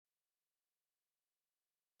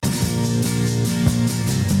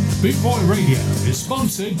Boot Boy Radio is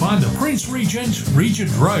sponsored by the Prince Regent,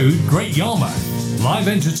 Regent Road, Great Yarmouth. Live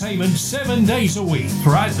entertainment 7 days a week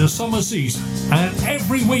throughout the summer season and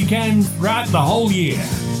every weekend throughout the whole year.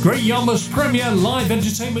 Great Yarmouth's premier live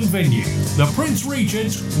entertainment venue, the Prince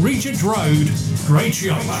Regent, Regent Road, Great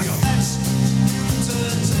Yarmouth.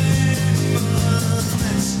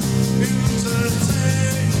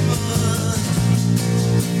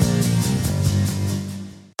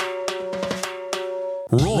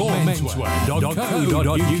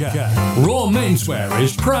 RawMenswear.co.uk. Raw Menswear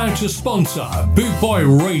is proud to sponsor Boot Boy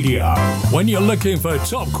Radio. When you're looking for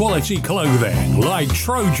top quality clothing like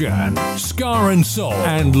Trojan, Scar and Soul,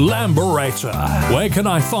 and Lamberetta, where can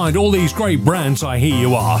I find all these great brands, I hear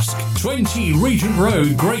you ask? 20 Regent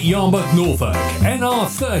Road, Great Yarmouth, Norfolk,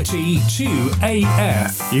 NR30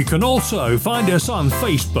 2AF. You can also find us on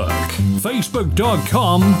Facebook,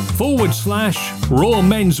 facebook.com/Raw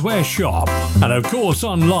Menswear Shop, and of course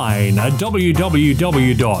online at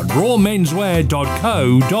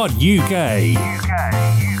www.rawmenswear.co.uk.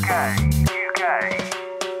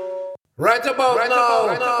 Right about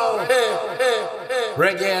now,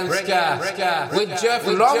 reggae and ska with Geoff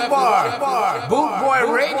Longbar, Boot Boy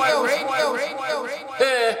Radio.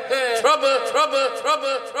 Trouble.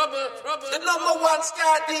 The number one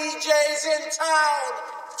ska DJs in town,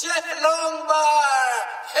 Geoff Longbar.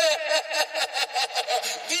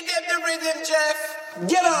 Give them the rhythm, Geoff.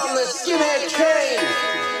 Get on the skinhead train.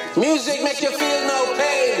 Music make you feel no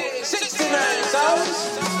pain. 69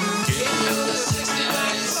 sounds. Give you the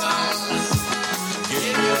 69 sounds. Give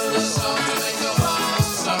you the song to make you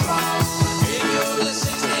bounce around. Give you the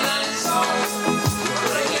 69 sounds.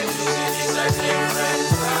 Reggae music is a different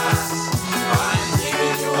class. I'm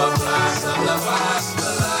giving you a blast of the past,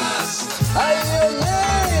 the last. How you mean?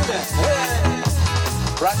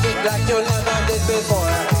 Rock it like you never did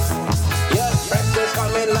before. Your friends is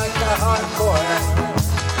coming like a hardcore.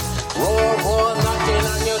 Roll, knocking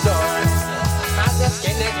on your door. And the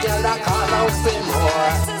skinhead girl that call out for more.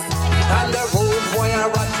 And the rude boy I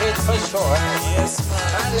rock it for sure. Yes.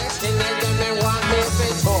 And the skinhead girl they want me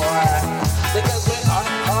for tour. Because we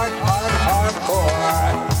hardcore.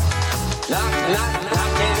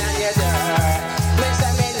 Knocking on your door. Make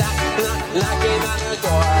some me knocking on your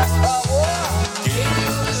door. Give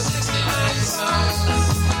you the 69 sound.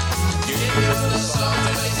 Give you the song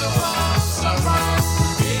to make you bounce around.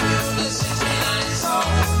 Give you the 69 song.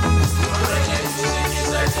 Reggae music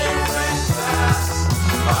is a different class.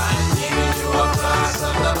 I'm giving you a blast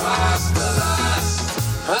of the past, the last.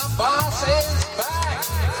 The boss is back.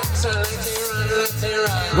 So let it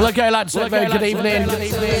run. Well, okay, lads, very good evening.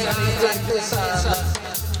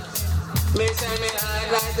 Me say me high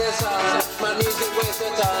like the sun. My music waits the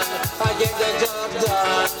time. I get the job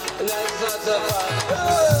done. That's not the fun.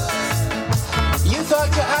 You thought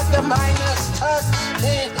you had the minus touch,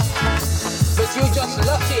 but you just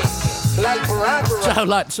lucky, like Barbara. So I'd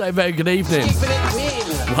like to say very good evening. Keeping it mean.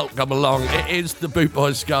 Welcome along. It is the Boot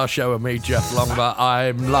Boy Scar Show and me, Geoff Longbar.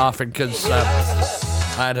 I'm laughing because I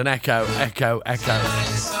had an echo.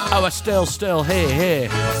 Oh, we're still here.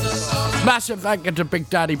 Massive thank you to Big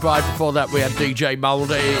Daddy Bride. Before that, we had DJ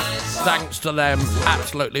Mouldy. Thanks to them.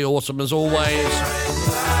 Absolutely awesome as always.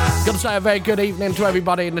 Got to say a very good evening to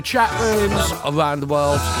everybody in the chat rooms around the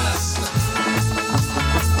world.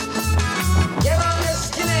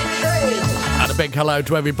 And a big hello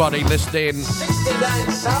to everybody listening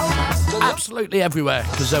absolutely everywhere,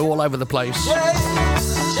 because they're all over the place.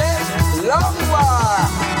 Longbar,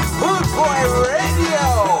 Boot Boy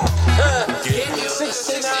Radio. Give you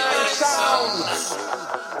 69 sounds.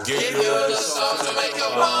 Give you the song to make you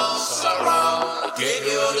bounce around. Give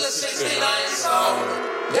you the 69 song.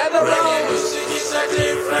 Get around. Music is a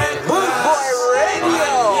different Boot Boy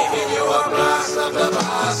Radio. I'm giving you a blast of the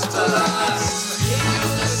past to last. Give you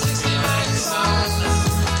the 69 song.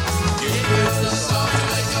 Give you the song to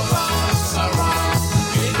make you bounce around.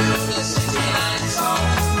 Give you the 69 song.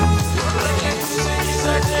 Reggae music is a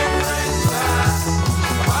different class.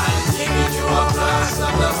 I'm giving you a blast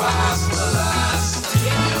of the past to last. Give you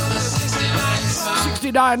the 69 song.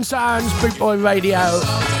 69 sounds, Boot Boy Radio.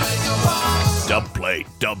 Dub play.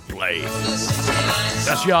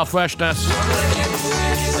 That's your freshness.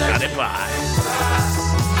 Got it right.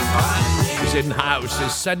 He's in house.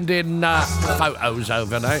 He's sending photos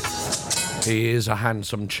over now. He is a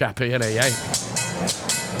handsome chappy, isn't he, eh?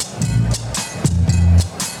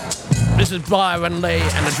 This is Byron Lee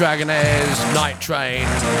and the Dragonaires Night Train.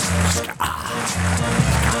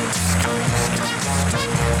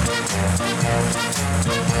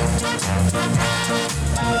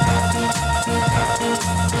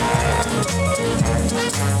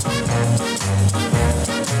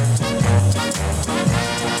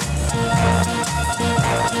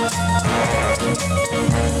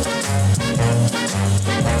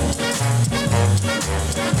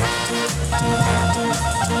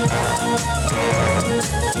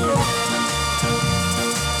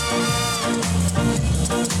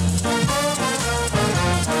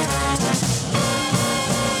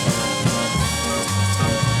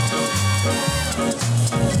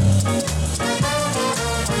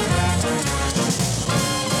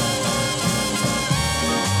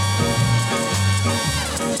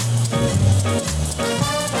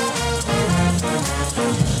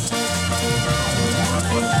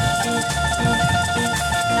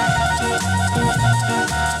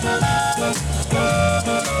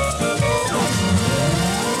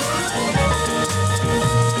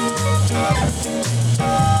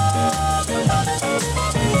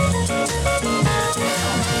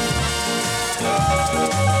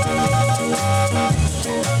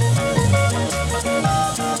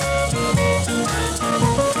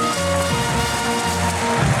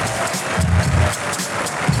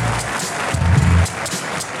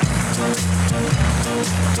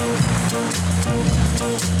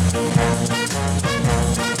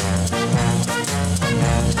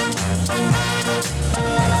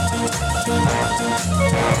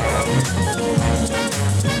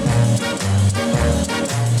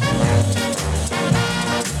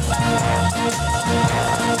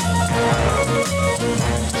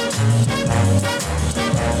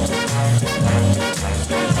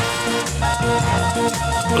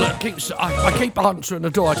 I keep answering the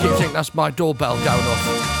door. I keep thinking that's my doorbell going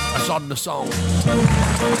off. That's on the song.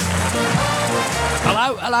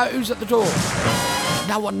 Hello? Hello? Who's at the door?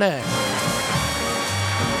 No one there.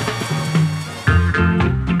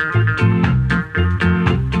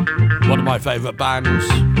 One of my favourite bands.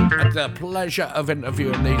 Had the pleasure of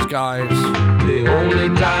interviewing these guys. The only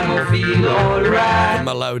time I feel alright,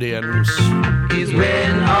 the Melodians, is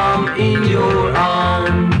when I'm in your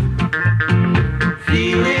arms,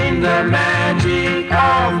 feeling the magic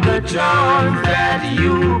of the charms that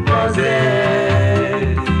you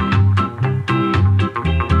possess.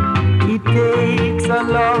 It takes a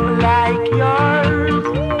love like yours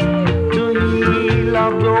to heal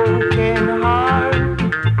a broken heart.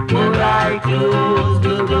 But I close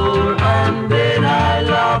the door and then I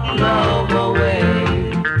lock love away.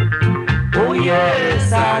 Oh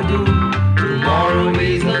yes, I do. Tomorrow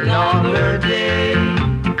is another day.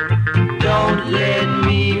 Don't let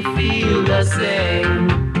me feel the same.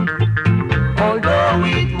 Although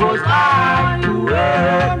it was I who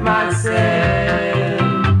hurt myself,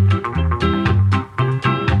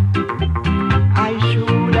 I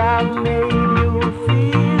should have made you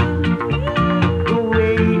feel the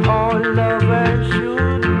way all lovers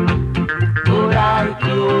should. But I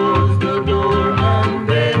closed the door and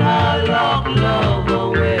then I locked love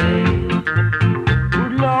away.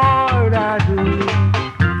 Good Lord, I do.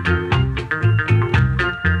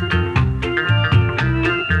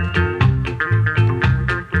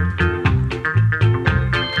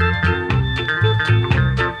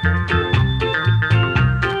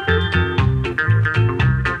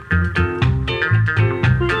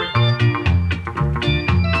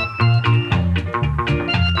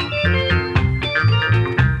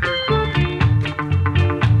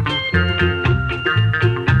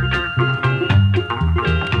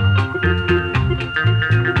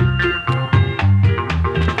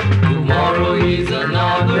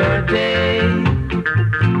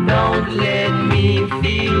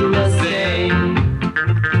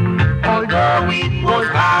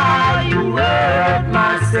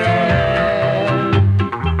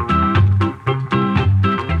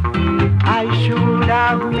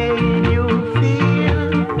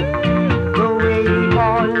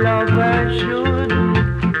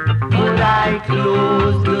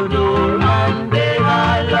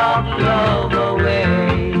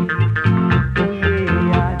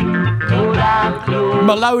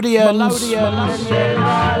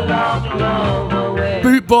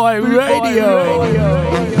 Boot Boy Radio.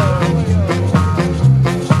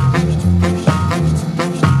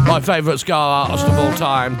 My favourite ska artist of all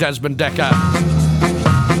time, Desmond Dekker.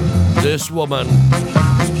 This woman.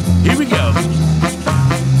 Here we go.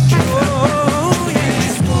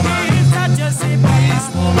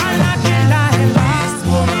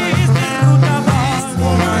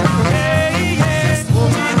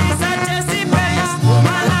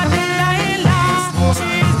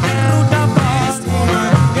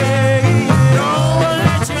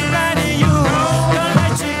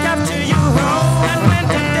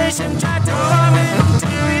 Try to come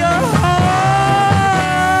into your heart.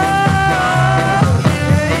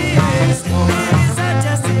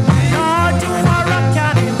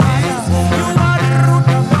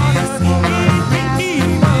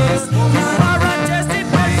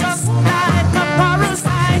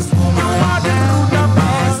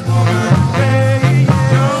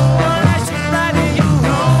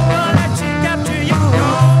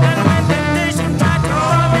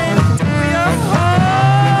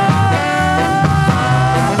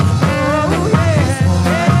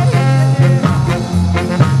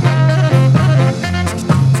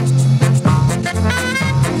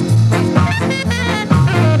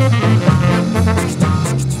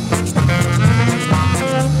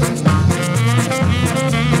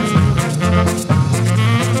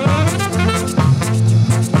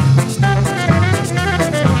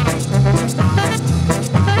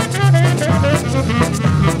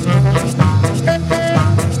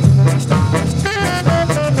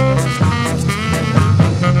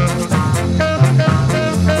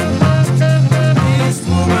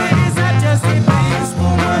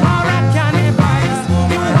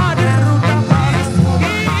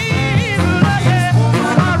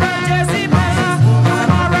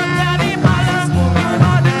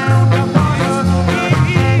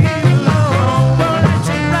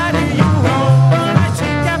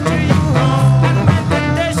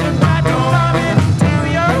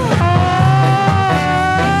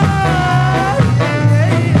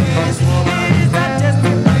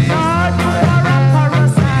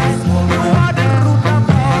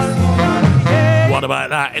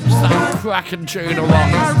 cracking tune or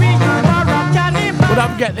what? But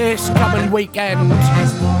don't get this, coming weekend,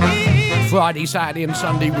 Friday, Saturday and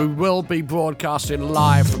Sunday, we will be broadcasting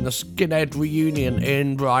live from the Skinhead Reunion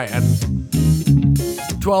in Brighton.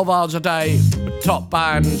 12 hours a day, top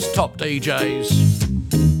bands, top DJs.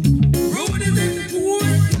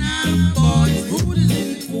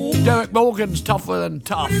 Derek Morgan's tougher than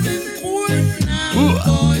tough.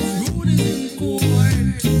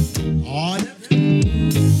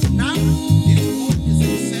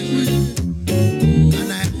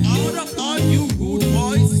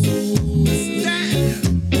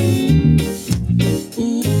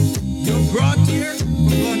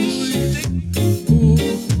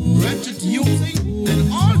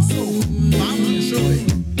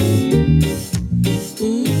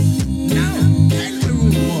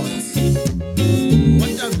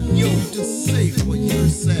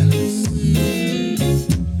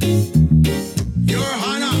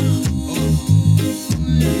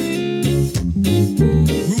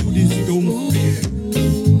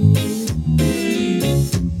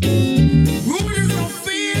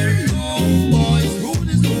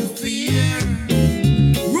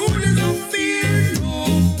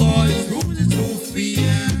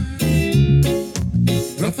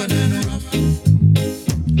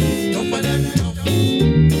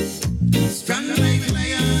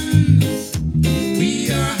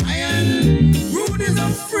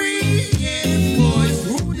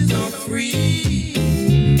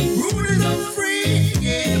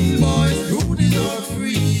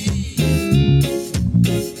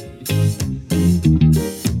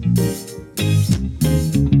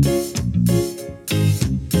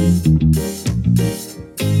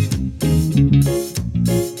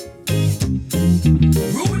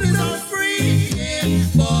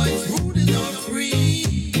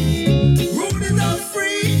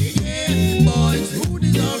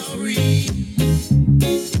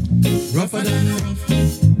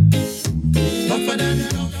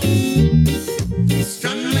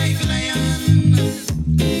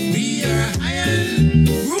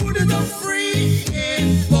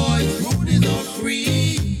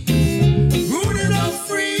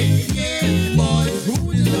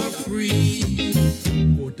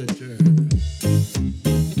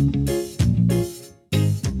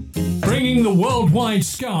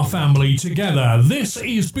 Ska family together. This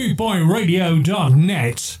is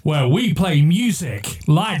bootboyradio.net, where we play music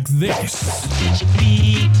like this. I'll get your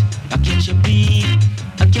beat, I'll get your beat,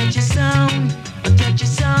 I'll get your sound, I'll get your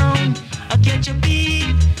sound, I'll get your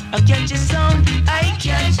beat, I'll get your sound, I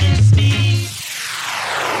catch this beat.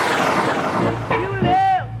 You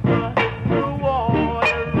left the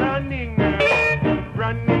water running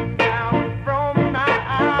down from my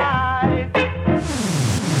eyes.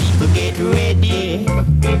 People get ready.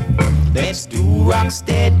 Let's do rock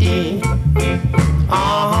steady.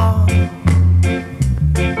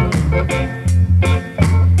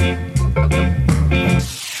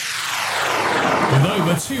 With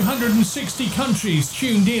over 260 countries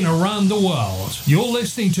tuned in around the world, you're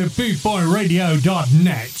listening to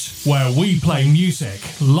bootboyradio.net, where we play music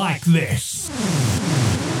like this.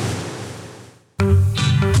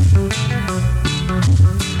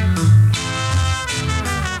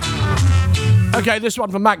 Okay, this one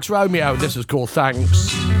from Max Romeo. This is called Thanks.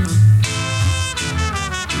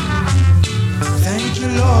 Thank you,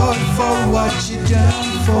 Lord, for what you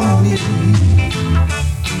done for me.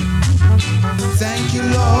 Thank you,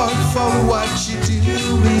 Lord, for what you're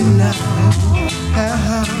doing now.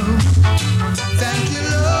 Thank you,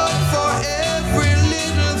 Lord, for every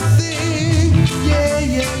little thing. Yeah, yeah,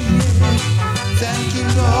 yeah. Thank you,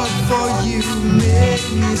 Lord, for you made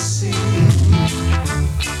me sing.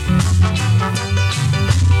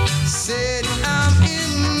 Said I'm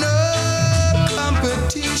in no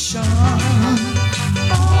competition,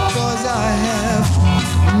 'cause I have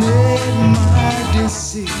made my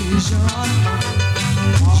decision.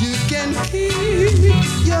 You can keep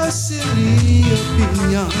your silly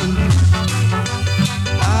opinion.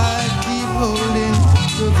 I keep holding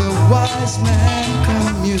to the wise man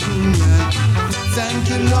communion. Thank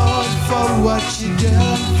you, Lord, for what you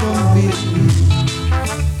done for me.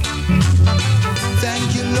 Thank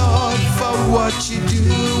you, Lord, for what you're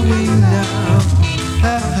doing now.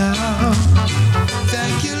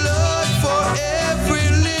 Thank you, Lord, for every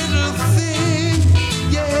little thing.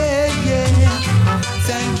 Yeah, yeah.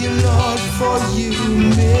 Thank you, Lord, for you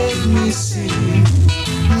made me sing.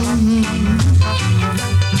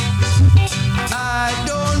 I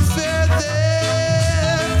don't fear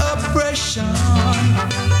their oppression,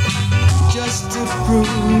 just to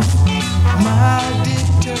prove my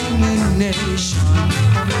determination.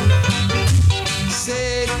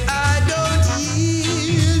 Said I don't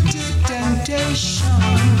inspiration.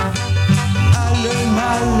 I learned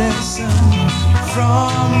my lesson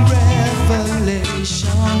from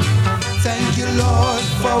revelation. Thank you, Lord,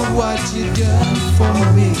 for what you done for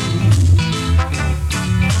me.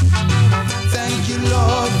 Thank you,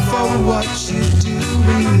 Lord, for what you're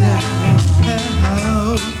doing now.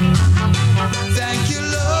 Thank you,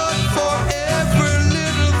 Lord, for every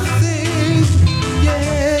little thing.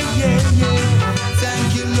 Yeah, yeah, yeah. Thank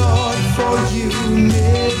you, Lord, for you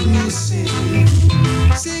made me sing.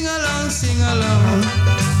 Sing along, sing along.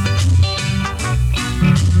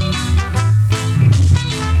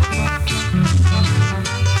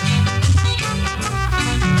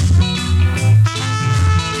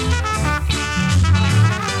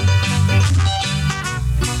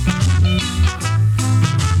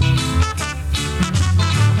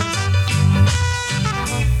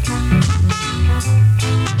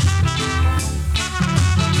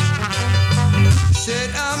 Said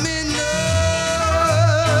I'm in no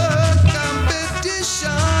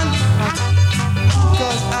competition,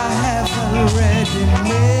 'cause I have already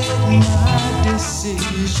made my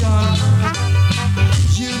decision.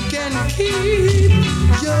 You can keep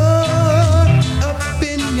your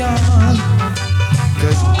opinion,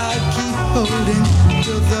 'cause I keep holding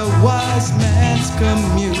to the wise man's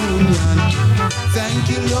communion. Thank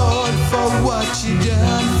you, Lord, for what you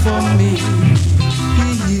done for me.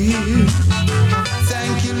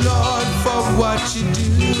 Thank you, Lord, for what you're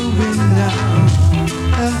doing now.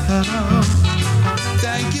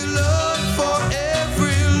 Thank you, Lord, for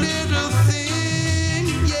every little thing.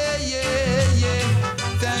 Yeah, yeah, yeah.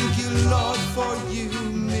 Thank you, Lord, for you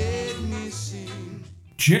made me sing.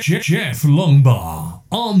 Geoff Longbar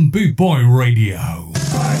on Boot Boy Radio.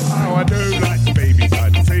 How I do like the babies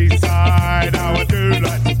at the seaside. How I do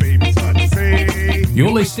like the babies at the sea.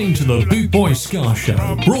 You're listening to the Boot Boy Ska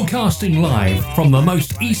Show, broadcasting live from the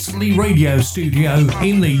most easterly radio studio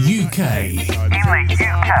in the UK.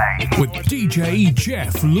 With DJ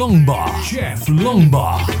Geoff Longbar. Geoff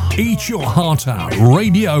Longbar. Eat your heart out,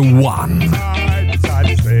 Radio 1.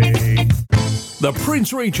 The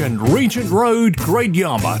Prince Regent, Regent Road, Great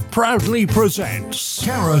Yarmouth proudly presents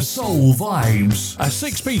Carousel Vibes, a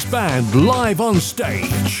six-piece band live on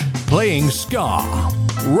stage, playing ska,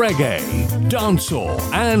 reggae, dancehall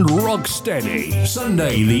and rocksteady.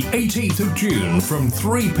 Sunday the 18th of June from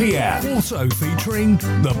 3 p.m. Also featuring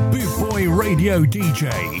the Boot Boy Radio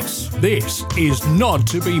DJs. This is not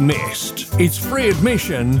to be missed. It's free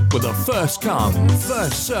admission with a first come,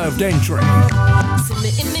 first served entry. See me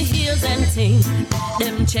in my heels and ting.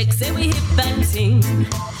 Them checks say we hip and ting.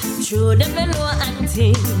 True them low and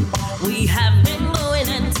ting. We have them going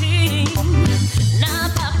and ting. Nah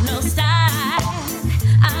pop no style.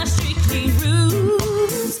 I strictly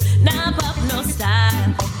roots. Nah pop no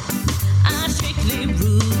style. I strictly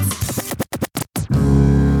roots.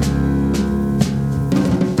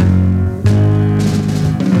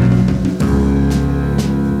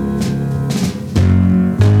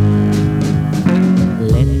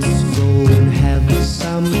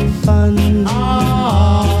 Fun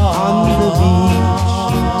on the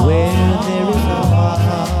beach where there is a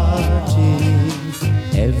party.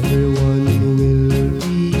 Everyone will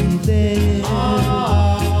be there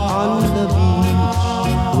on the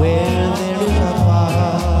beach where there is a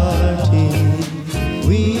party.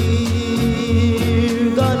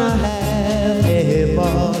 We're gonna have a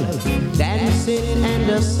ball, dancing and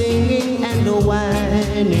a singing and a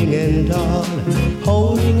whining and all,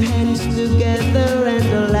 holding hands together and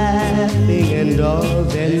a laughing and all.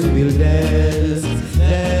 Then we'll dance,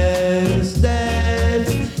 dance,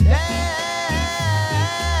 dance, dance.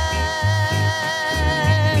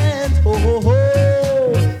 Oh, oh, oh.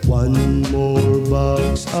 One more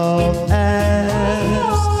box of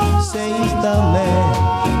ass, says the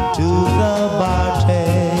man to the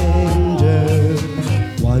bartender.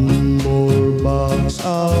 One more box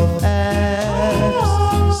of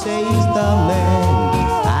ass, says the man,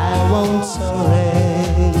 I won't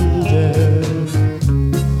surrender.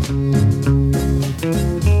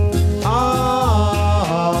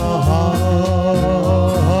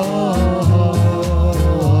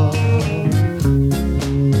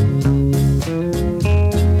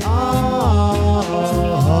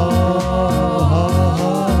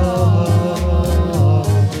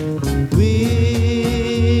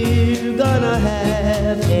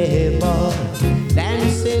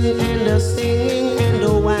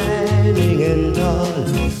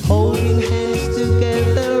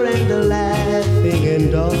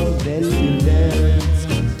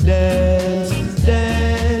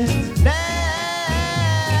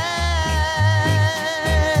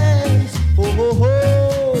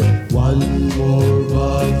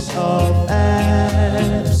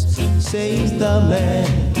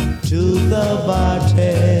 the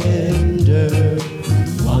bartender.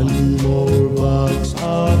 One more box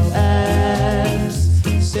of abs,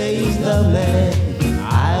 says the man,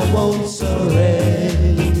 I won't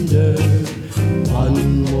surrender.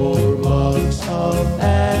 One more box of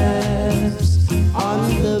abs on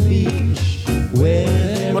the beach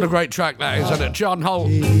where. What a great track that is, isn't it? John Holt,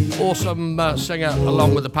 awesome singer,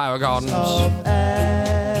 along with the Paragons.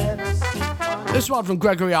 This one from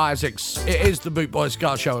Gregory Isaacs. It is the Boot Boy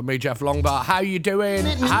Ska Show with me, Geoff Longbar. How you doing?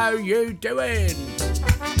 How you doing?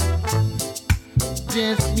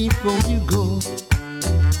 Just before you go,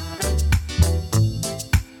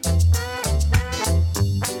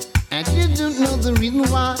 and you don't know the reason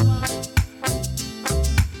why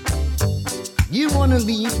you wanna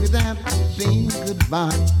leave without saying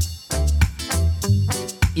goodbye.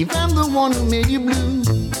 If I'm the one who made you blue,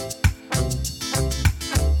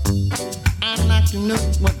 I'd like to know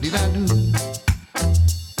what did I do,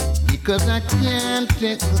 because I can't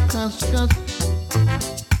take the cuss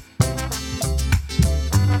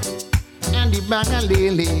and the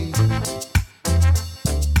bagalele.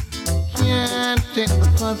 Can't take the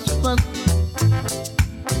fuss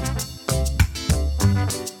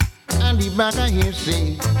and the baga here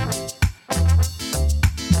say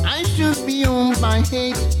I should be owned by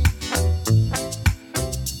hate,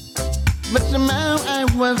 but somehow I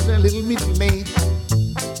was a little bit late.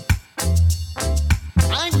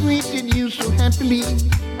 I greeted you so happily,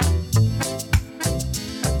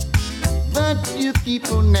 but you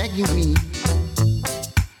keep on nagging me,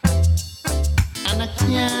 and I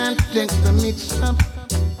can't take the mix-up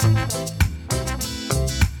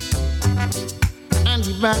and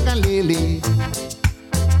the bagalele.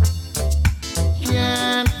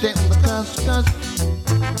 Can't take the cuss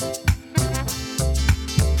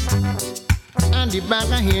and the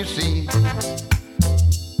baga here say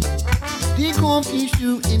take off your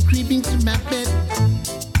shoe and creeping to my bed.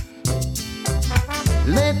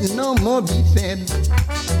 Let no more be said.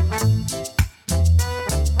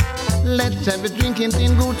 Let's have a drink and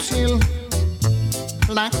then go chill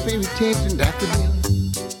like fairy tales and daffodils.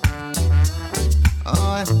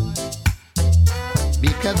 Oh,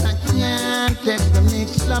 because I can't take the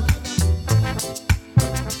mix-up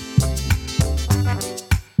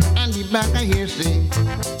and the back I hear say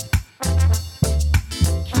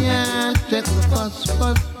can't take the fuss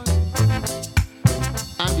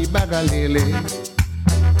and the bagalele.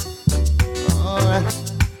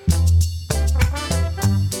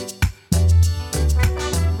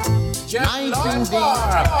 Geoff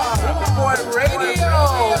Longbar, Boy Radio.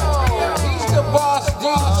 He's the boss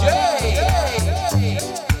DJ.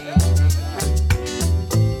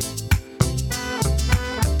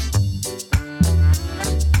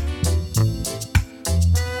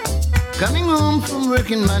 Coming home from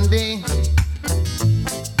working Monday,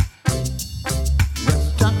 got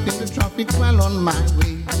stuck in the traffic while on my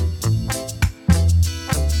way.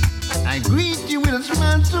 I greet you with a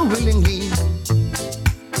smile so willingly,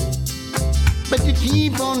 but you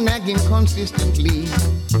keep on nagging consistently,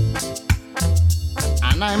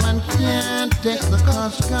 and I man can't take the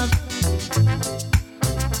cuss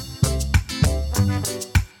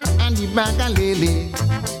and the bagalele.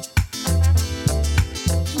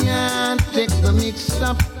 Can't take the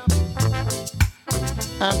mix-up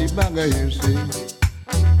and the bagger you see.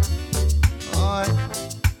 Oh,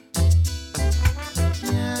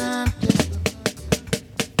 can't take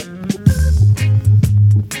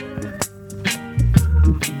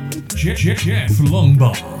the... Geoff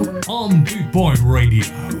Longbar on Boot Boy Radio.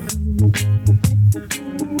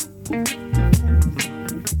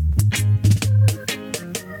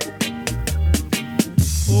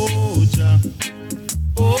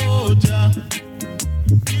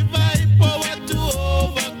 Give I power to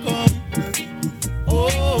overcome.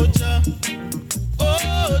 Oh, Jah,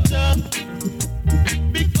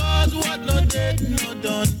 because what no dead, no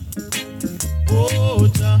done. Oh,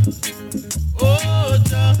 Jah,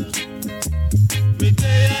 me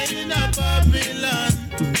day in a Babylon.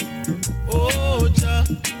 Oh, Jah,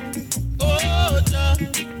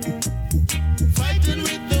 fighting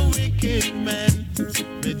with the wicked men.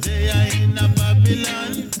 Me day in a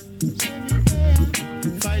Babylon.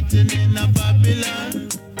 Fighting in a Babylon.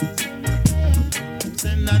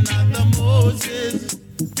 Send another Moses.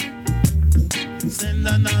 Send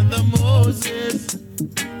another Moses.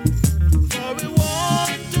 For we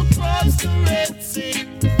want to cross the Red Sea,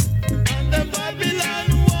 and the Babylon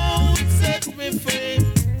won't set me free.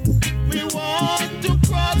 We want to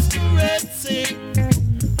cross the Red Sea,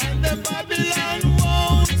 and the Babylon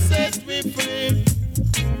won't set me free.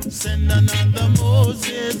 Send another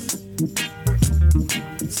Moses.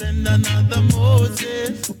 Send another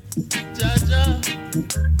Moses. Jah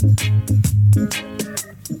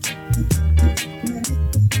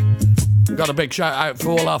Got a big shout out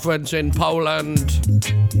for all our friends in Poland,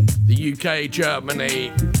 the UK,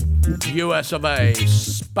 Germany, US of A,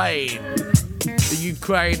 Spain, the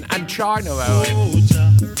Ukraine and China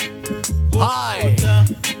area. Hi!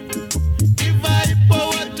 Give I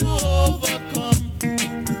power to overcome.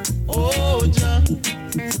 Oh, Jah.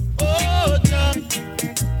 Oh, Jah.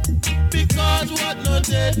 Because what no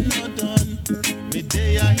dead, no done. Me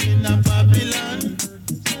day in a Babylon.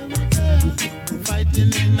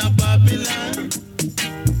 Fighting in a Babylon.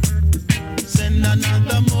 Send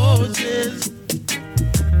another Moses.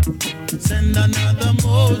 Send another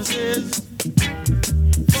Moses.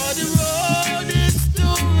 For the road is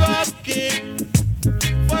too rocky.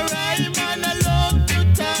 For I man alone to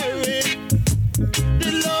tarry.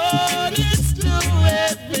 The Lord is too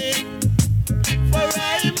heavy. For I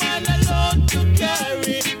man alone to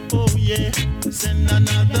carry. Oh yeah. Send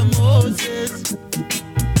another Moses.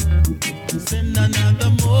 Send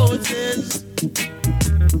another Moses.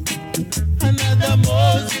 Another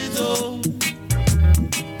Moses, oh.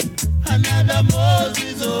 Another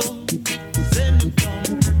Moses, oh. Send him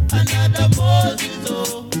come. Another Moses,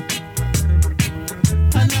 oh.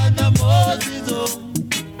 Another Moses, oh.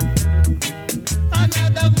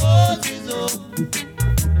 Another Moses, oh.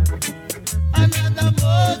 Another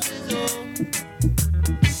Moses, oh.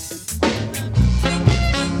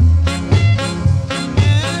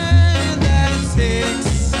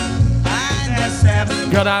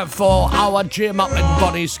 Got out for our gym up in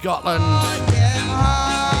Bonnie, Scotland.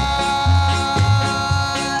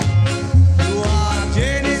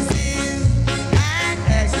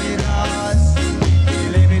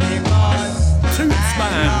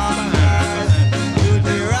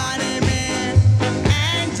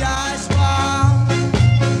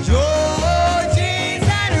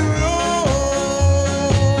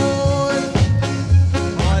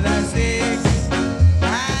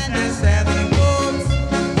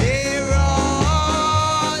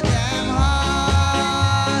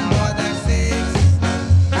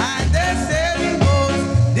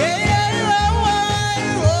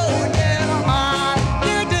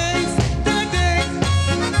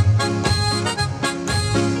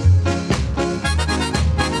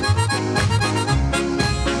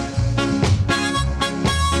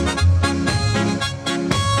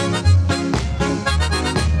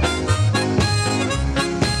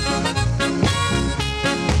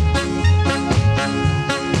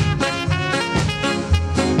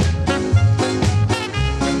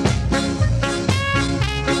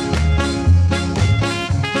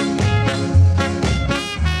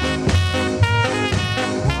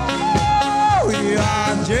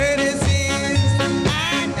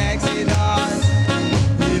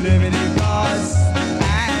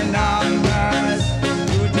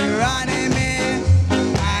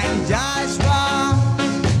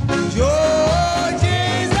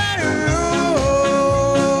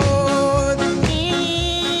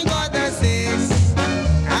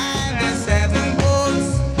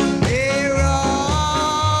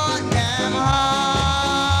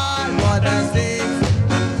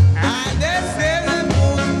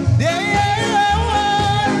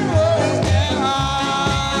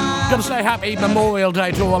 Happy Memorial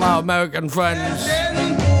Day to all our American friends.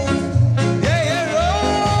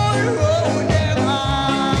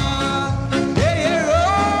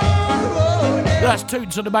 That's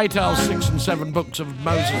Toots and the Maytals, 6 and 7 books of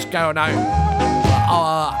Moses going out for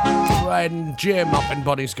our friend Jim up in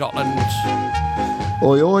Bonnie, Scotland.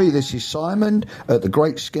 Oi, oi, this is Simon at the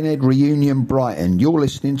Great Skinhead Reunion, Brighton. You're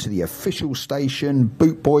listening to the official station,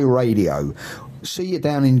 Bootboy Radio. See you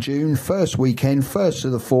down in June, first weekend, 1st to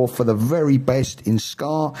the 4th, for the very best in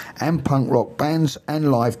ska and punk rock bands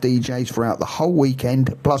and live DJs throughout the whole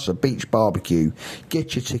weekend, plus a beach barbecue.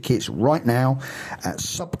 Get your tickets right now at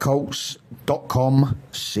subcults.com.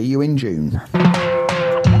 See you in June.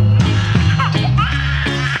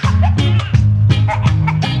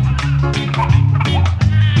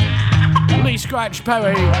 Lee Scratch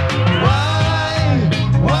Perry.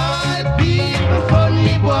 Why people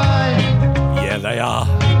funny, why? Yeah, they are.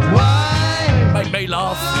 Why? Make me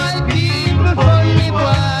laugh. Why people funny,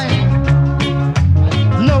 why?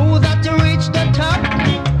 Know that you reach the top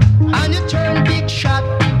and you turn big shot.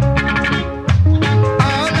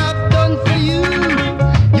 All I've done for you,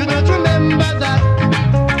 you don't remember that.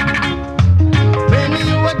 When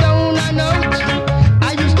you were down and out,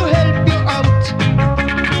 I used to help you out.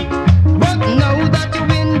 But now that you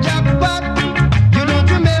win jackpot, you don't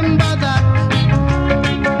remember that.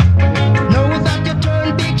 Now that you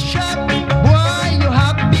turn big shot, boy, you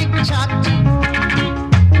have big chat.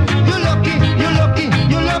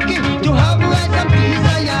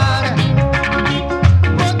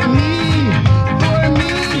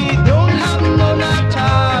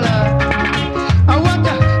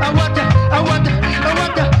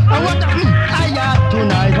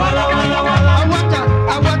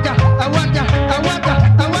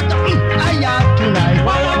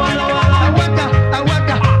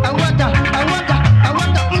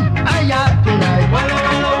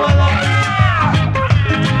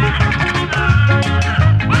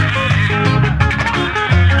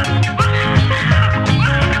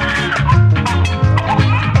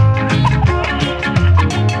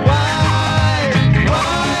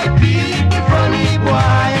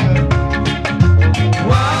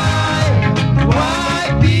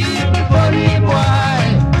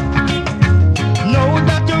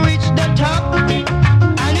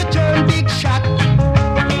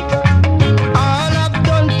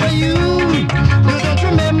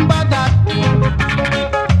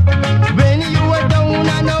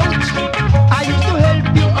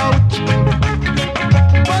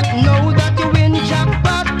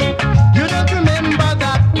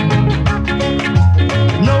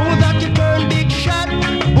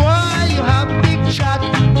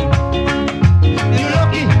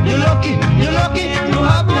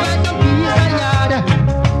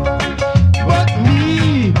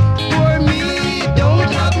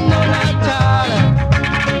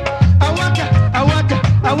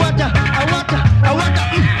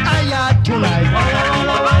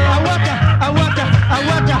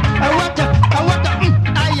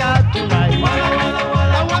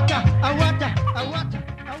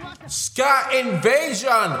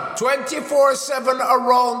 invasion 24/7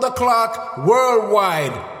 around the clock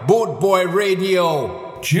worldwide. Boot Boy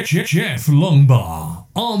Radio. Geoff Longbar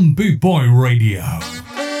on Boot Boy Radio.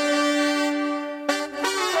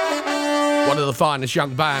 One of the finest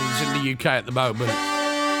young bands in the UK at the moment.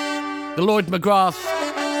 The Lloyd McGrath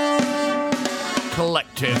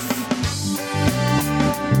Collective.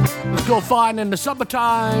 It's called Fine in the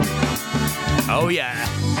Summertime. Oh yeah.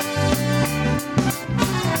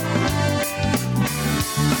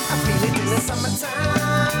 I feel it in the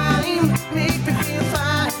summertime, make me feel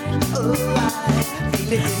fine. Oh, I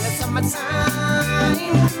feel it in the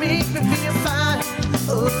summertime, make me feel fine.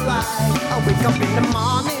 Oh, I wake up in the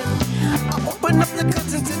morning, I open up the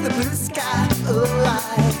curtains to the blue sky. Oh,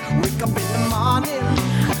 I wake up in the morning,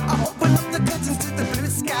 I open up the curtains to the blue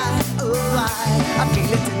sky. Oh, I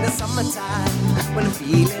feel it in the summertime, when I'm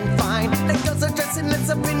feeling fine. The girls are dressing us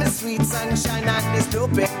up in the sweet sunshine, and there's no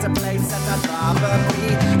better place that I'd rather be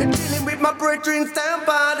than chilling with my brethren down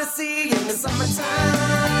by the sea in the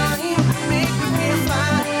summertime. Make me feel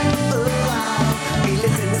fine. Oh, I feel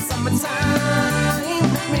it in the summertime.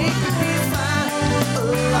 Make me feel fine.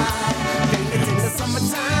 Oh, I feel it in the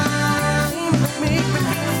summertime. Make me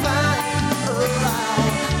feel fine. Oh,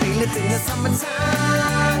 I feel it in the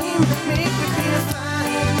summertime. Make me feel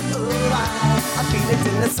fine. Oh, I feel it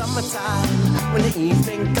in the summertime. When the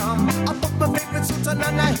evening comes, I put my favorite suit on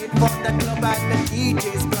and I hit for the club and the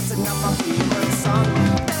DJ's blasting up my favorite song.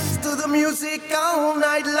 Dance to the music all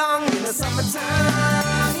night long in the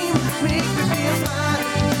summertime. Make me feel fine.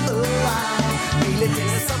 Oh, I feel it in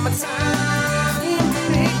the summertime.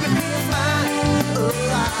 Make me feel fine. Oh,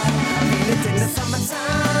 I feel it in the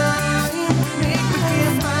summertime. Make me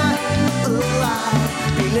feel fine. Oh, I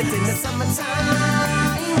feel it in the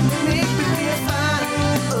summertime. Make me feel fine.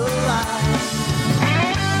 Oh, I feel it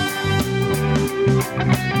in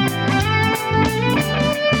the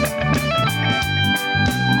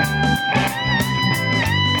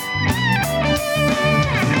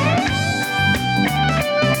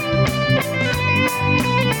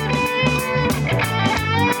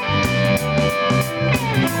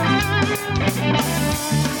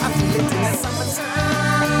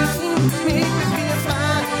summertime, make me feel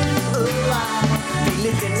fine. Oh, I feel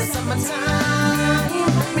it in the summertime,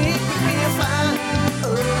 make me feel fine.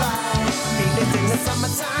 Oh, I feel it in the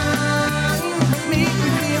summertime, make me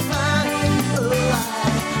feel fine. Oh, I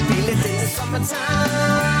feel it in the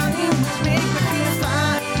summertime, make me feel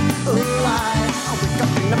fine. Oh, I wake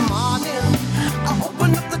up in the morning, I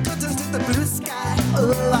open up the curtains to the blue sky.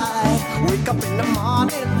 Oh, I wake up in the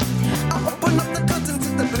morning, I open up the curtains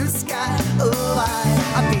to the blue sky. Oh,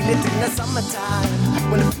 I feel it in the summertime,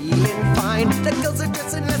 when I'm feeling fine. The girls are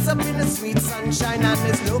dressing us up in the sweet sunshine, and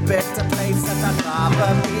there's no better place that I'd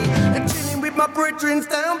rather be than chilling with my brethren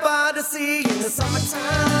down by the sea in the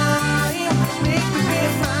summertime. Make me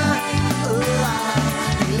feel fine. Oh, I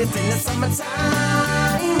feel it in the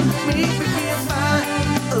summertime. Make me feel fine.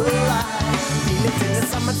 Oh, I feel it in the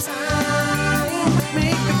summertime.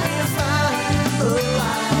 Make me feel fine. Oh,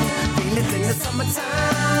 I feel it in the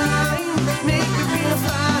summertime. Make me feel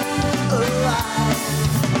fine. Oh,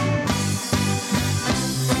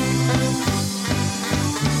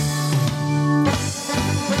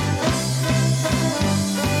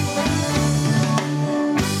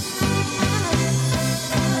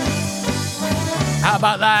 How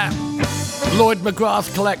about that? Lloyd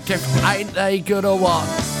McGrath Collective, ain't they good or what?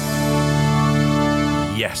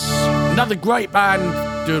 Yes. Another great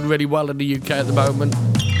band doing really well in the UK at the moment.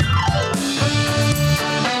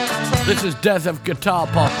 This is Death of Guitar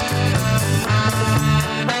Pop.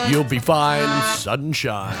 You'll be fine,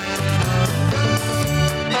 sunshine.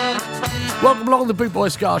 Welcome along to the Boot Boy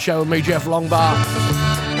Ska Show with me, Geoff Longbar.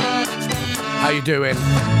 How you doing?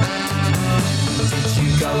 Did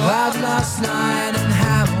you go out last night and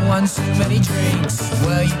have one too many drinks?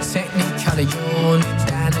 Were you technically yawned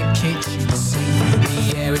down the kitchen sink?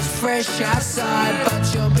 The air is fresh outside,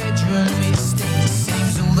 but your bedroom it stinks.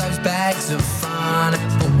 Seems all those bags of fun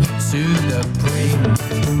have put you to the brink.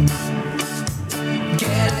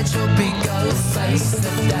 Get out your big old face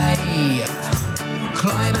today.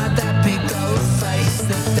 Climb out that big old face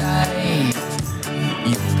today.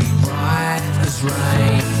 You'll be right as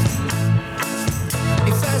rain.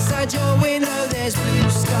 If outside your window there's blue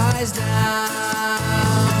skies now,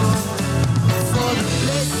 for the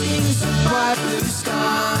blessings of bright blue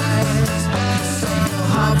skies, save your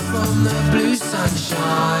heart from the blue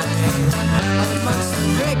sunshine. Amongst the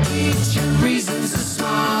wreckage and reasons to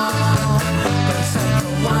smile, but take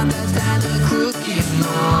a wander down the crooked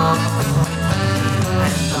mall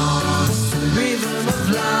and dance to the rhythm of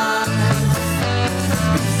life.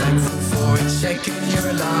 Be thankful for each you're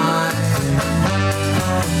alive.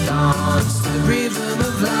 Dance to the rhythm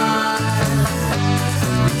of life.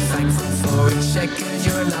 Be thankful for each second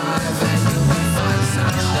you're alive, and you'll be fine,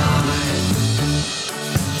 sunshine.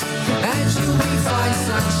 And you'll be fine,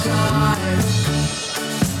 sunshine.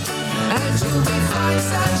 And you'll be fine,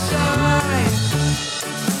 sunshine.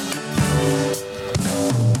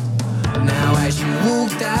 Now as you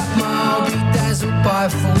walk that mile, be dazzled by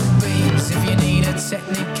full beams. If you need a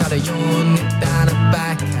technicolor, you'll nip down a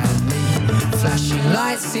back alley. Flashing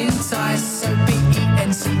lights entice, so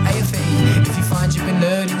B-E-N-C-A-F-E. If you find you've been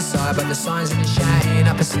lured inside by the signs and the shouting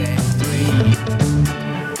up a set 3.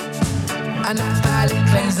 And that palate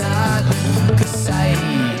cleanser, Lucasade.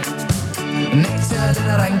 Nectar de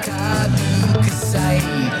naranja, Lucasade.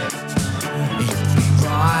 You'll be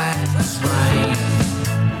right as rain.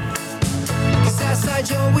 Outside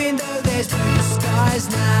your window there's blue skies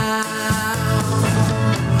now,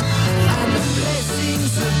 and the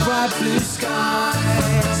blessings of bright blue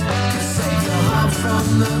skies can save your heart from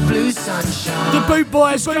the blue sunshine. The Boot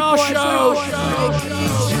Boy Scar Show.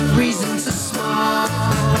 Reason to smile.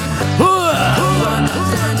 Run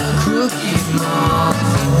down a crooked mall.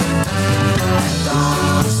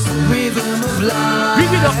 Dance the rhythm of life.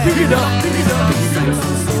 Pick it up, pick it up, pick it up. Be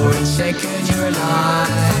thankful for each second you're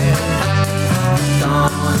alive.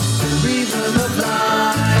 Dance the rhythm of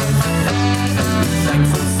life. Be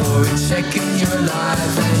thankful for each second you're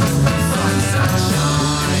alive, and you'll be fine,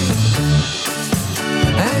 sunshine.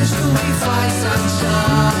 And you'll be fine,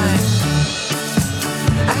 sunshine.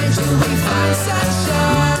 And you'll be fine,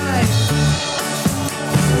 sunshine.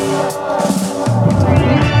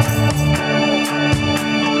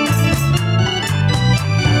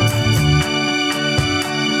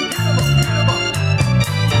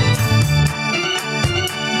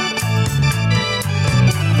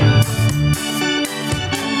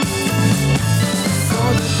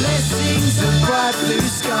 Blue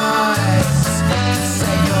skies,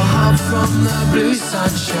 save your heart from the blue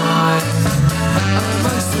sunshine.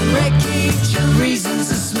 Amongst the wreckage and reasons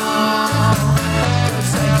to smile, go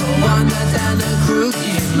take a wander down the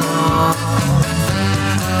crooked mall,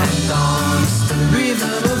 and dance to the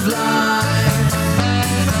rhythm of life.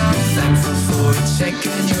 Be thankful for each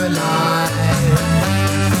second you're alive.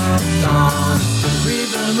 Dance to the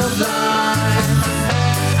rhythm of life.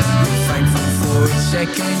 Be thankful for each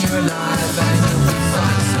second you're alive, and you'll be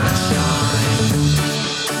fine, sunshine.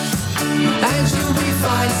 And you'll be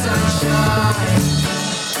fine, sunshine.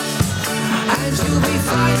 And you'll be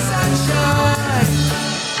fine, sunshine.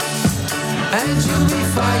 And you'll be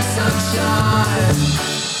fine, sunshine.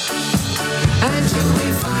 And you'll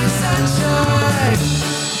be fine, sunshine.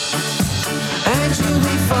 And you'll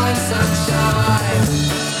be fine, sunshine.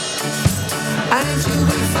 And you'll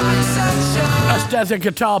be fine, sunshine. That's Desert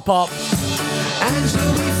Guitar Pop. And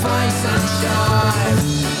you'll be fine, sunshine.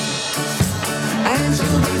 And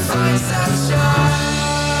you'll be fine, sunshine.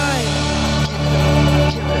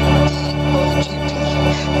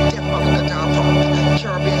 Step up the guitar pop,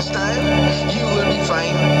 Caribbean style. You will be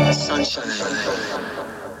fine, sunshine.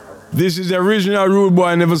 This is the original Rude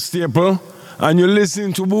Boy Never Staple, and you're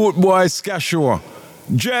listening to Boot Boy Ska Show.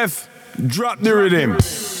 Geoff, drop the rhythm.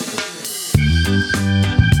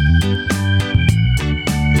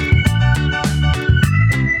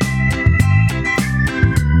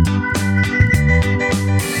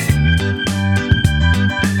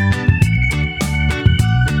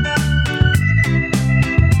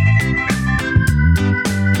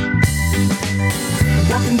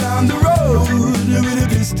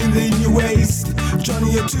 In your waist,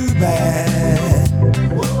 Johnny, you're too bad.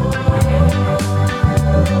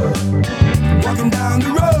 Walking down the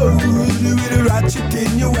road with a ratchet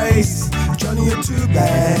in your waist, Johnny, you're too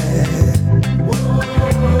bad.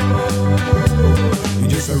 You're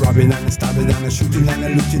just a robbing and a stabbing and a shooting and a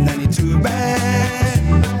looting and you're too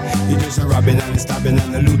bad. You're just a robbing and a stabbing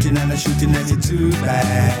and a looting and a shooting and you're too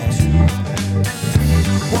bad.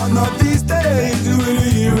 One of these days, when you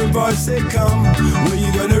hear a voice say come, where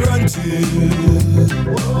you gonna run to?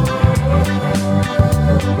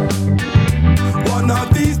 One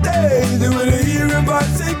of these days, when you hear a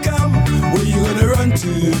voice say come, where you gonna run to?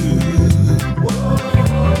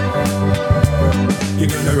 You're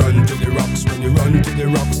gonna run to the rocks. When you run to the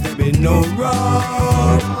rocks, there be no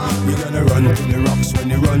rock. You're gonna run to the rocks. When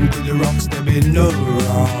you run to the rocks, there be no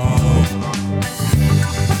rock.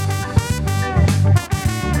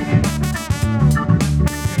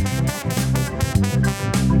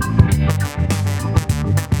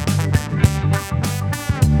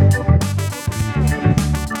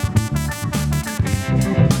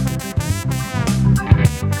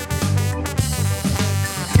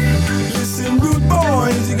 Rude boy,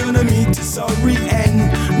 sorry and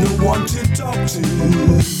no one to talk to.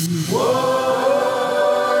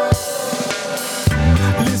 Whoa.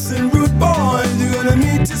 Listen, rude boys, you're gonna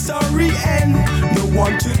meet a sorry end, no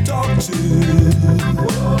one to talk to.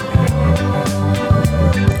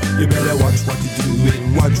 You better watch what you're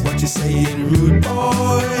doing, watch what you're saying, rude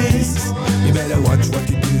boys. You better watch what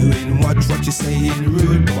you're doing, watch what you're saying,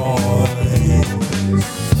 rude boys.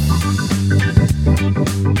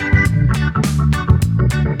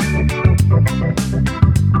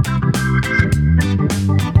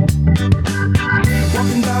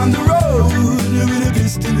 Walking down the road with a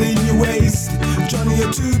pistol in your waist, Johnny,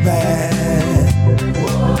 you're too bad.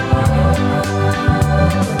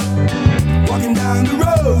 Walking down the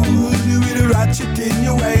road with a ratchet in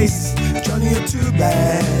your waist, Johnny, you're too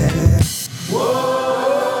bad.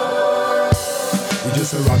 Whoa. You're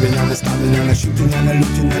just a robbing and a stabbing and a shooting and a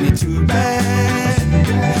looting and you're too bad.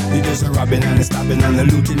 You're just a robbing and a stabbing and a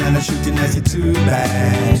looting and a shooting and you're too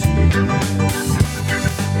bad.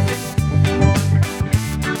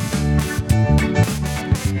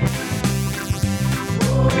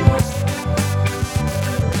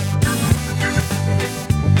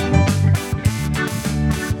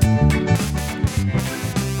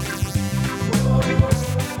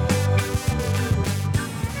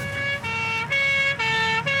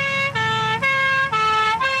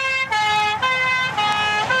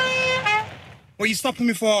 What are you stopping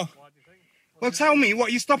me for? Well, tell me, what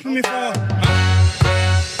are you stopping me for? Yeah,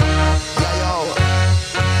 yo.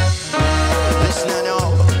 Listen now.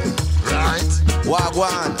 Right.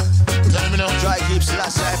 Wagwan. Tell me now. Try keep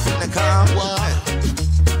Selassie in the car.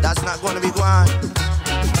 That's not gonna be gone.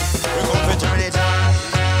 We're going to turn it on.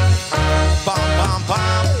 Bam, bam,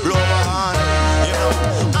 bam. Blow over on. You know.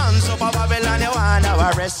 Hands up a Babylon, you want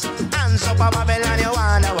our rest. Hands up a Babylon, you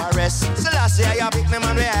want our rest. Selassie, you pick them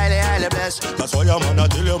and we highly blessed. That's why your man I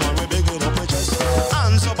tell you, man, we bigging up with chest.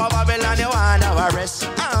 Hands up a Babylon, you want our rest.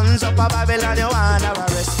 Hands up a Babylon, you want our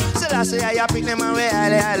rest. Selassie, you pick them and we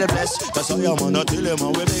highly blessed. That's why your man I tell you,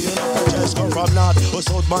 man, we bigging up with chest. Come from north, or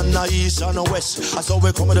south, man, or east, and west. That's how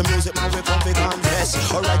we come with the music, man, we come to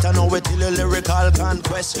confess. Alright, I know we tell you lyrical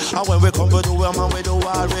conquest. And when we come to do it, man, we do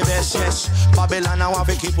all we best, yes. Babylon, I want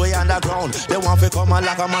to keep we underground. They want to come and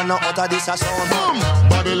like a man, not out of this a sound.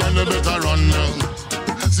 Babylon, you better run now.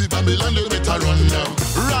 See Babylon, you better run now.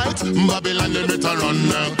 Right, Babylon, you better run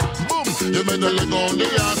now. Boom, you better let go on the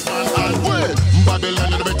ass man and wait.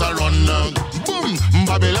 Babylon, you better run now. Boom,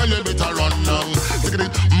 Babylon, you better run now. Take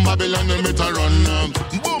it, Babylon, you better run now.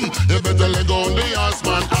 Boom, you better let go on the ass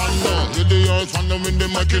man and now. You the ass man with the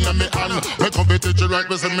mic in me hand. Me come to teach you right,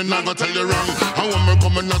 but say me not go tell you wrong. And when me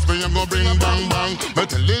come and ask me, you go bring bang bang. Me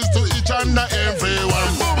tell this to each and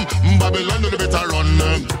everyone. Boom, Babylon, you better run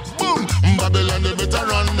now. Boom, Babylon, you better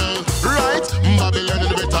run now. Right, Babylon,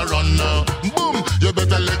 you better run now. Boom, you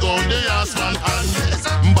better let go on the ass man and yes,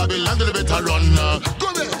 Babylon, you better run now.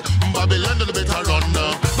 Go there, Babylon, you better run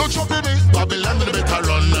now. Don't chop me, Babylon, you better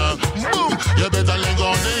run now. Boom, you better let go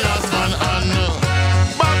on the ass man and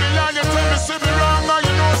Babylon, you tell me see me wrong and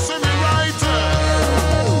you know see me right.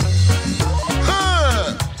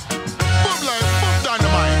 Boom like boom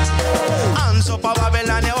dynamite. Hands up a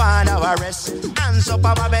Babylon, you want our rest. Hands up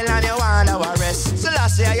a Babylon, you want our rest.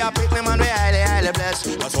 Selassie, you pick them and we highly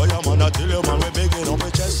blessed. That's why your man I tell you, man, we begging up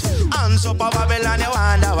with chest. Hands up a Babylon, you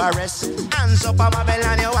want our rest. Hands up a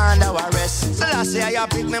Babylon, you want our rest. Selassie, you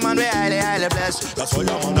pick them and we highly blessed. That's why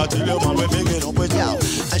your man I tell you, man, we begging up with you.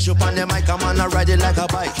 I shoot on the mic, I'm on a ride it like a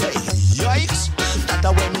bike. Hey, yikes, that's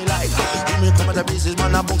the way me like. Give me come at the business,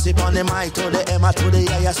 man, I box it on the mic. To the M, to the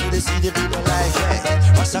I, to the C, the people like. Hey,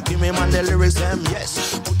 Rasta give me man the lyrics, them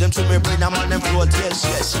yes. Put them to me brain, I'm on them float,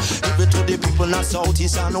 yes. Give it to the people, not south,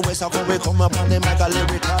 east, and west. I come, we come up on the mic, a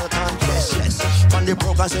lyrical contest, yes. On the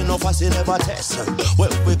program, say no fuss, never test.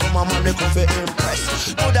 Well, we come on, man, they come for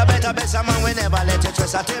impress. Do the better, man, we never let it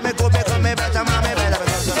stress. I tell me, go, become me better, man, me better,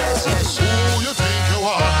 because the best, yes. Who you think you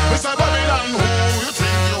are? Mr. Babylon, who you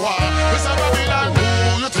think you are? Mr. Babylon, who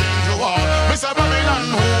you think you are? Mr. Babylon,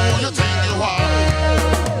 who you think you are?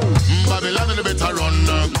 Babylon, you better run.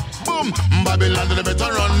 Boom, Babylon, you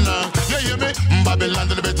better run. You hear me? Babylon,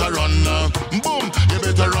 you better run. Boom, you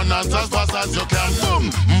better run as fast as you can.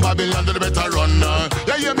 Boom, Babylon, you better run.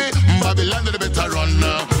 You hear me? Babylon, you better run.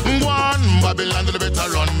 One, Babylon, you better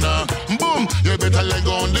run. Boom, you better let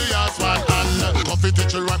go on the ass one and coffee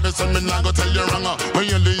teach you right, so me not go tell you wrong. When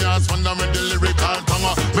you're the ass one, I'm with the lyrical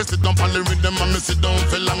tongue. Me sit down on the rhythm and me sit down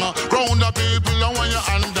for longer. Round the people and when you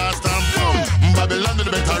understand. Boom, Babylon,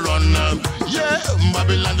 you better run. Yeah,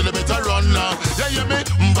 Babylon, you better run. Yeah, you me?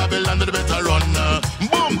 Babylon, you better run.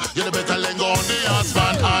 Boom, you better let go on the ass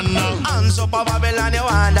one and hands up a Babylon, you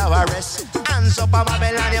want our rest. Hands up a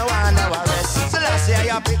Babylon, you want our rest. So last year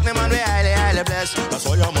you pick me, man, we highly, highly blessed. That's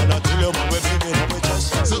why your mother tell you, man, we picking up with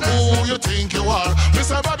chest. So who you think you are?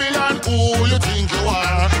 Mr. Babylon, who you think you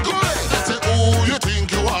are? Go ahead. Say who you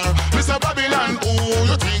think you are? Mr. Babylon, who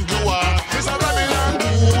you think you are? Mr. Babylon,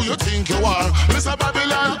 who you think you are? Mr.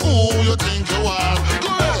 Babylon, who you think you are? Go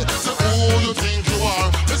ahead. Say who you think you are?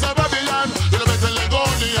 Mr. Babylon, you better let go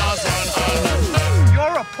the ass and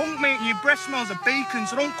You're a punk, mate, and your breath smells of bacon,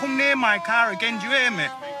 so don't come near my car again, do you hear me?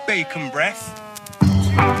 Bacon breath.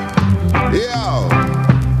 Yo,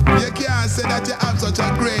 you can't say that you have such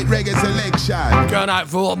a great reggae selection. Going out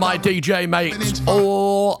for all my DJ mates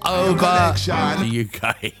all over the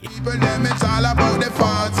UK. People, them, it's all about the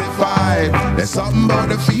 45. There's something about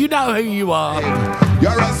the feel. You know who you are.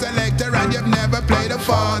 You're a selector and you've never played a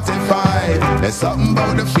 45. There's something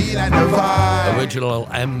about the feel and the vibe. Original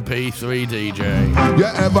MP3 DJ. You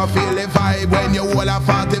ever feel the vibe when you hold a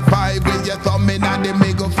 45 with your thumb in and the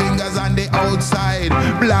middle fingers on the outside?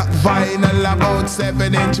 Black vinyl about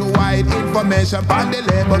 7-inch wide. Information on the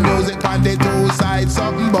label, music on the two sides.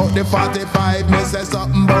 Something about the 45, me say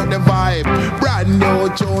something about the vibe. Brand new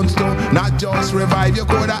tunes too, not just revive. You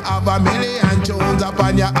coulda have a million tunes up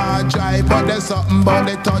on your hard drive, but there's something about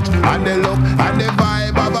the touch and the look and the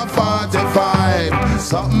vibe of a 45.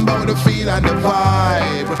 Something about the feel and the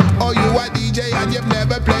vibe. Oh, you a DJ and you've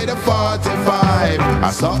never played a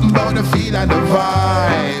 45. Something about the feel and the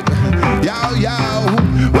vibe. Yo, yo,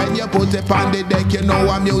 when you put it on the deck, you know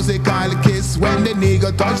a musical kiss. When the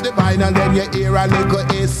nigga touch the vinyl, then you hear a little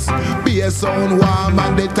hiss. Bass sound warm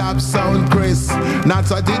and the top sound crisp. Not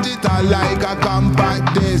so digital like a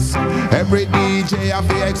compact disc. Every DJ have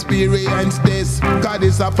to experience this, cause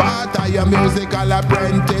it's a part of your musical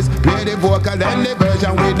apprentice. Play the vocal, then the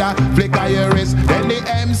version with a flick of your wrist. Then the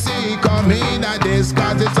MC come in at this,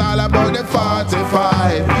 cause it's all about the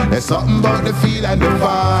 45. There's something about the feel and the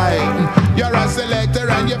vibe. You're a selector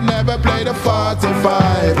and you've never played a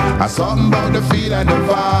 45. There's something about the feel and the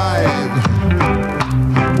vibe.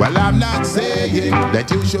 Well, I'm not saying that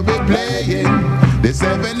you should be playing the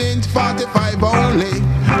 7-inch 45 only,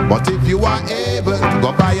 but if you are able,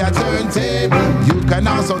 go buy a turntable. You can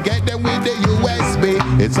also get them with the USB.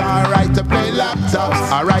 It's alright to play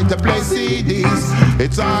laptops, alright to play CDs.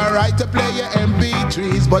 It's alright to play your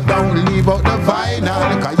MP3s, but don't leave out the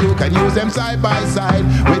vinyl, cause you can use them side by side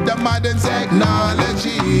with the modern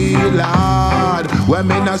technology, Lord. Well,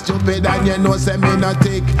 me not stupid and you know say me not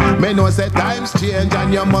tick. Me know say times change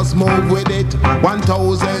and you must move with it.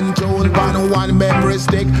 1,000 tunes on one memory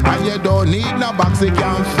stick, and you don't need no box, it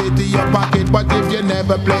can't fit in your pocket. But if you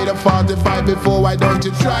never played a 45 before, why don't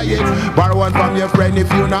you try it? Borrow one from your friend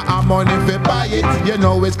if you not have money to buy it. You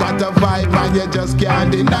know it's got a vibe and you just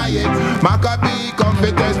can't deny it. Maccabee come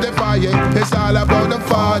to testify it. It's all about the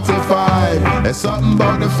 45. There's something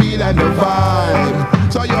about the feel and the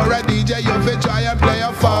vibe. So you're a DJ, you fit try and play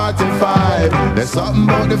a 45. There's something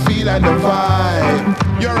about the feel and the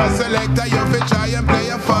vibe. You're a selector, you fit try and play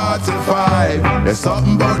a 45. There's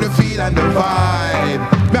something about the feel and the vibe.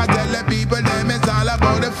 Me I tell the people them it's all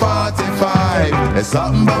about the 45. There's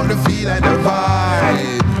something about the feel and the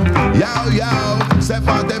vibe. Yo, yo, say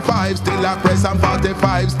 45 still a press and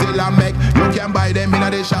 45 still a make. You can buy them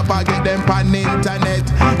in the shop or get them on internet.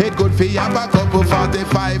 It good for you have a couple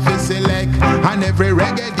 45 to select. And every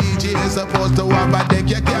reggae DJ is supposed to have a deck.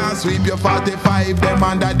 You can't sweep your 45 them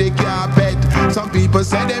under the carpet. Some people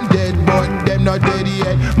say them dead, but them not dead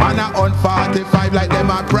yet. Man a on 45 like them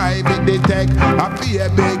a private detect. I pay a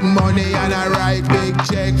big money and I write big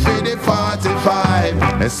check for the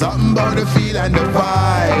 45. There's something about the feel and the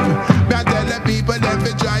vibe. Me I tell the people them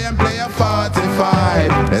to try and play a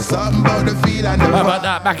 45. There's something about the feel and the vibe. How about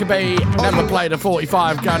that? Maccabee never played a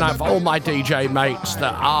 45. Going out for all my DJ mates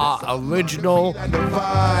that are original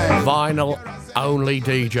vinyl only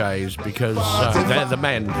DJs, because they're the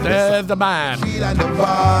men. They're the man.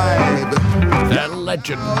 They're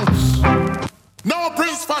legends. No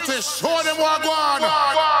Prince Fatty, show them what go on.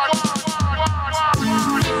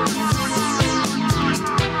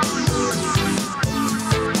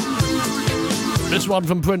 This one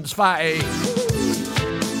from Prince Fatty.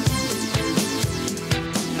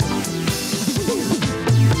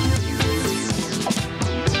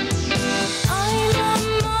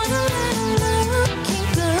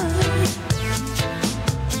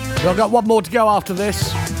 I've got one more to go after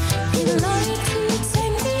this.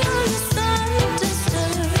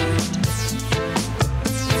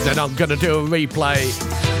 Then I'm going to do a replay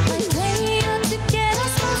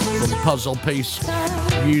from Puzzle Piece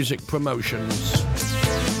Music Promotions.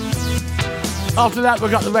 After that,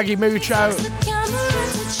 we've got the Reggae Mood Show.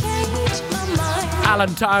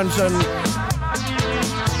 Alan Townsend,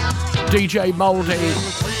 DJ Mouldy,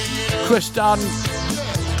 Chris Dunn,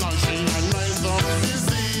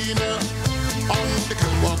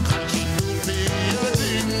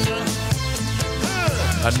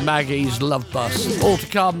 and Maggie's Love Bus, all to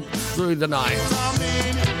come through the night.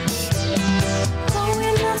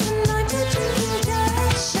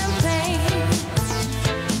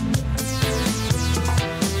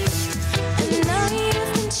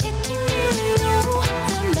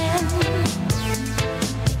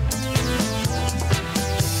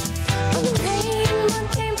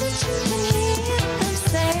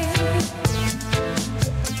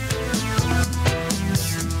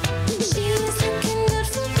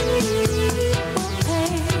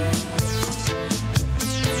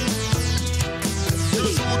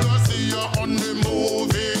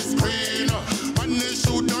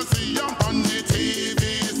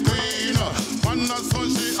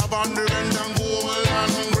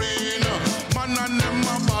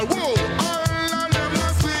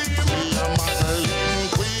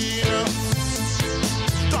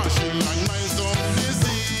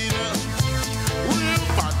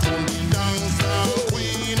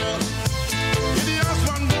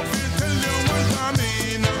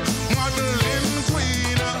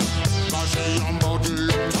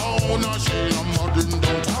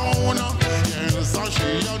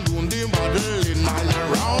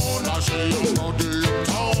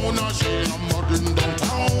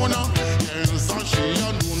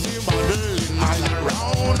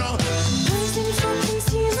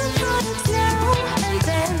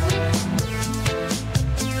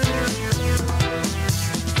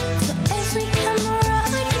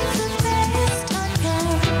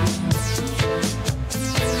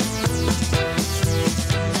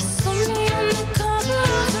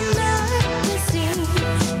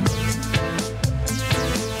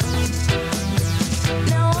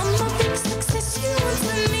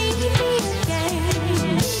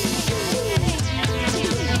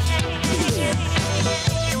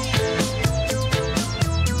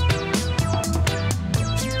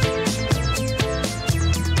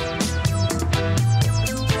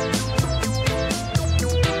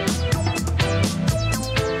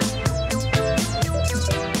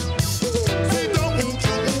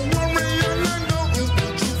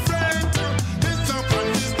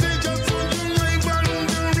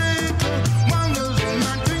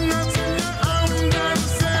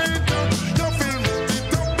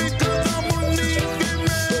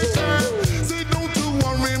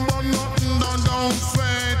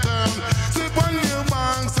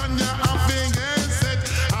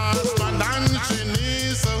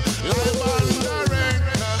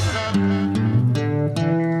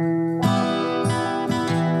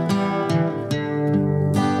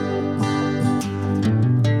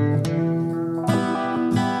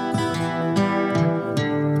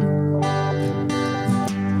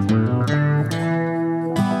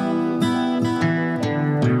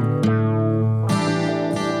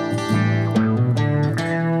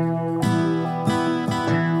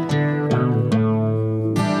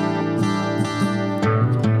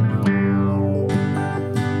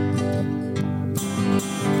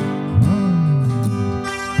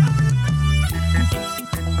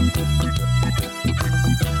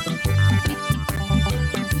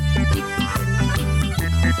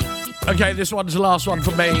 Okay, this one's the last one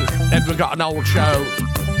for me. Then we've got an old show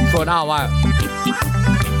for an hour.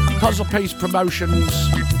 Puzzle Piece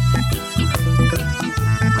Promotions.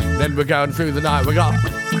 Then we're going through the night. We got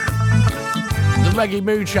the Reggae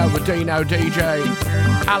Mood Show with Dino DJ,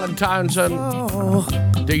 Alan Townsend,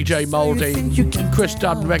 DJ Mouldy, Chris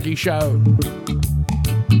Dunn Reggae Show.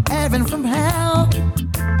 Heaven from hell,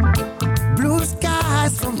 blue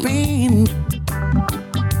skies from pain.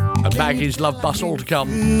 And Maggie's Love Bus all to come.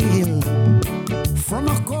 From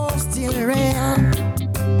a coastal rail,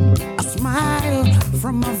 a smile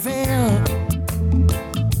from a veil.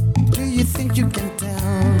 Do you think you can tell?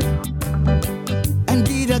 And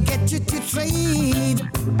did I get you to trade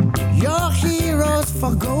your heroes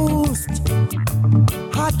for ghosts?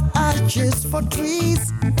 Hot ashes for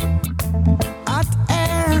trees, hot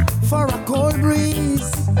air for a cold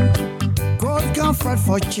breeze, cold comfort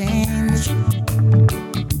for change.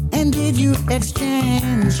 And did you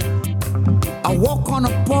exchange a walk on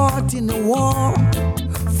a part in the war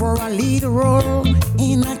for a lead role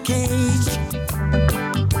in a cage?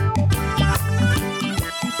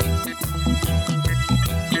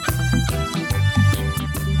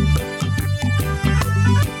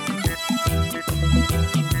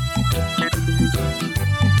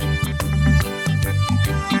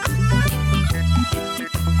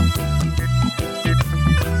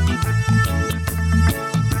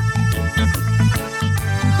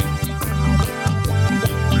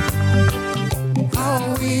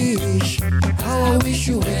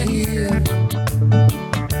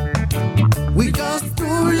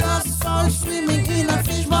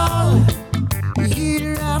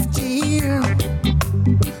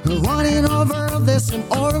 same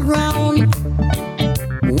old ground.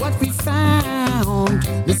 What we found,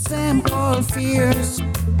 the same old fears.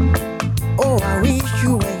 Oh, I wish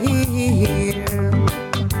you were here.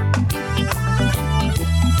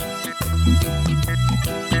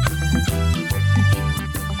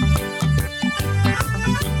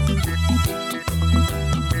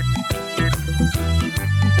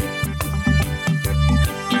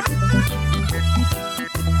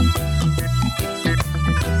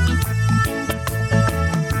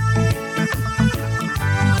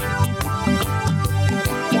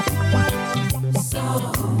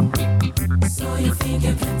 So you think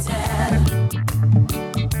you can tell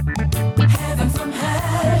heaven from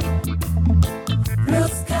hell, blue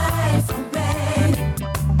sky from pain?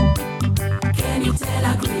 Can you tell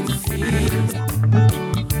a green field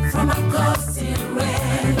from a ghostly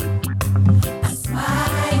rain? A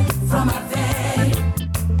smile from a veil.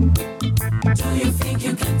 Do you think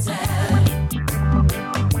you can tell?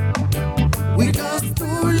 We just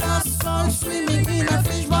two lost souls swimming in a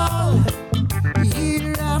fishbowl,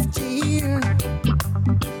 year after year,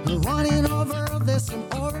 running over the same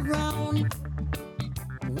old ground.